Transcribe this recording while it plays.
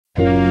I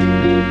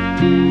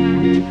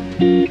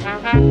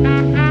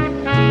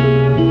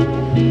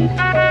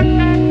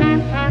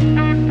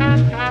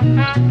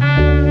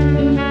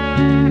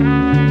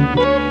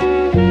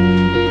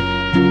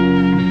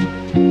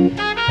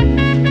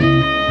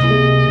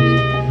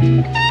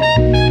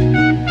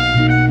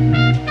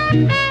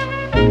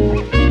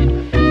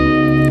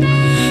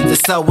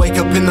wake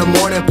up in the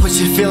morning, put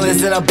your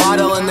feelings in a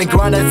bottle, and then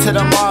grind it to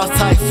tomorrow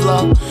type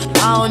flow.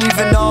 I don't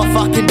even know if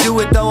I can do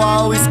it though, I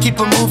always keep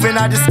it moving,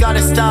 I just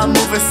gotta stop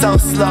moving so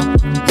slow.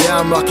 Yeah,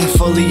 I'm rocking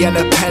fully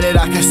independent,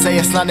 I can say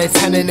it's not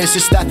intended, it's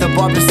just that the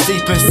bar been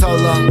sleeping so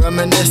long.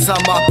 Reminisce on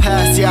my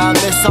past, yeah I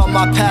miss all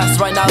my past.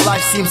 Right now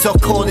life seems so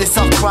cold, it's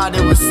all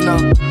crowded with snow.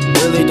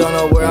 Really don't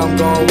know where I'm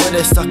going with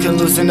it, stuck in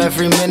losing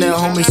every minute.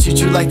 Homies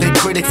treat you like they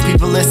critics,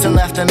 people listen,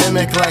 laugh and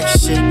mimic like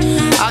shit.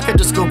 I could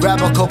just go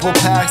grab a couple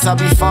packs, I'll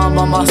be fine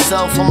by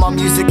myself on my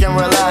music and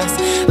relax.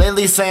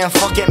 Lately saying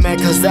fuck it man,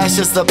 cause that's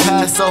just the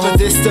past. So for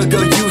this to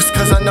good use,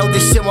 cause I know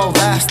this shit won't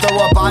last. Throw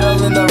a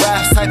bottle in the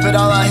rash, type it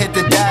all, I hit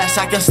the dash.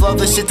 I can slow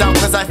this shit down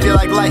cause I feel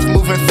like life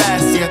moving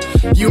fast,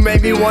 yeah. You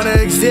made me wanna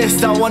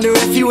exist, I wonder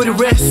if you would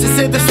risk to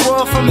save this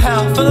world from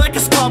hell. Feel like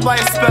it's caught by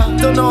a spell,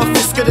 don't know if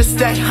it's gonna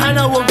stay. I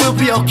know it will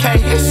be okay,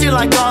 it's shit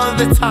like all of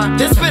the time.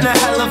 It's been a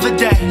hell of a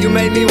day. You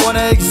made me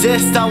wanna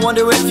exist, I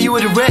wonder if you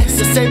would risk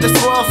to save this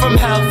world from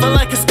hell. Feel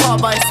like it's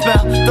caught by a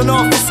spell, don't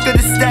know if it's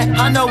gonna stay.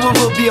 I know it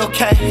will be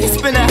okay,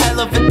 it's been a hell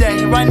of a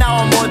day. Right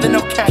now I'm more than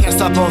okay. Can't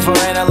stop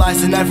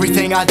overanalyzing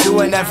everything I do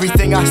and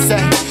everything I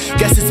say.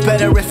 Guess it's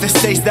better if it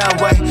stays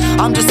that way.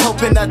 I'm just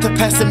hoping that the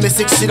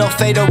pessimistic shit don't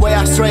fade away.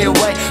 I stray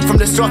away from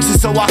destruction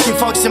so I can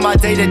function my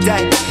day to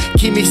day.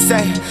 Keep me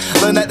sane,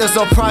 learn that there's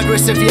no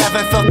progress if you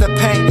haven't felt the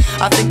pain.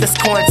 I think this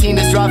quarantine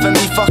is driving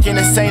me fucking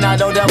insane. I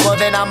know that well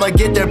then I'ma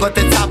get there, but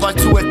the top are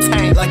to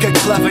attain. Like a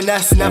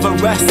cleverness, never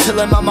rest till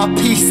I'm on my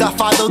peace. I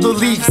follow the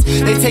leaves,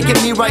 they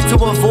taking me right to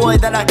a void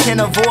that I can't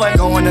avoid.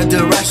 Going a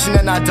direction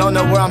and I don't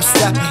know where I'm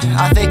stepping.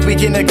 I think we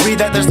can agree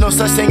that there's no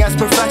such thing as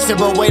perfection.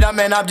 But wait a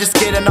minute, I'm just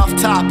getting off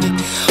topic.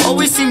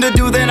 Always seem to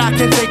do that, I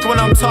can think when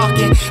I'm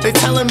talking. They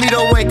telling me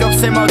to wake up,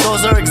 say my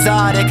goals are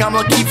exotic.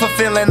 I'ma keep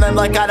fulfilling them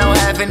like I don't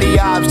have any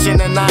option,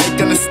 and I ain't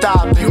gonna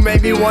stop. You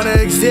made me wanna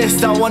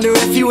exist, I wonder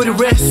if you would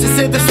risk to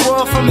save this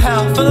world from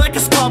hell. Feel like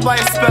it's caught by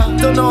a spell,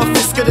 don't know if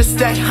it's gonna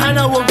stay. I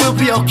know it will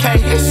be okay,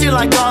 it's shit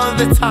like all of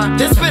the time.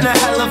 It's been a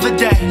hell of a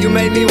day. You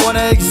made me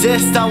wanna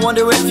exist, I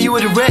wonder if you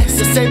would risk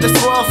to save this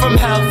world from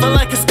hell. Feel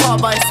like it's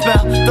caught by a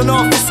spell, don't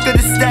know if it's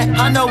gonna stay.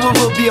 I know it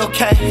will be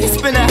okay,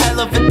 it's been a hell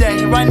of a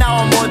day. Right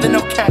now I'm more than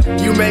okay.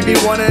 You made me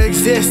wanna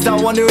exist, I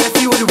wonder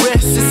if you would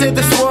risk to save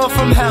this world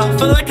from hell.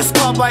 Feel like it's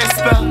caught by a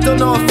spell, don't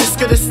know if it's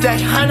gonna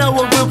stay. I know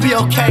it will be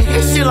okay,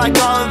 it's shit like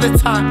all of the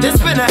time.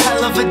 It's been a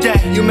hell of a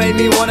day. You made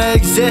me wanna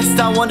exist,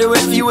 I wonder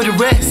if you would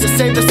risk to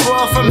save this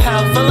world from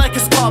hell. Feel like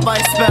it's caught by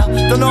a spell,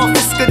 don't know if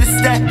it's gonna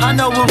stay. I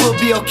know it will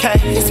be okay,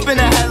 it's been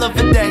a hell of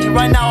a day.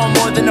 Right now I'm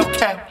more than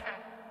okay.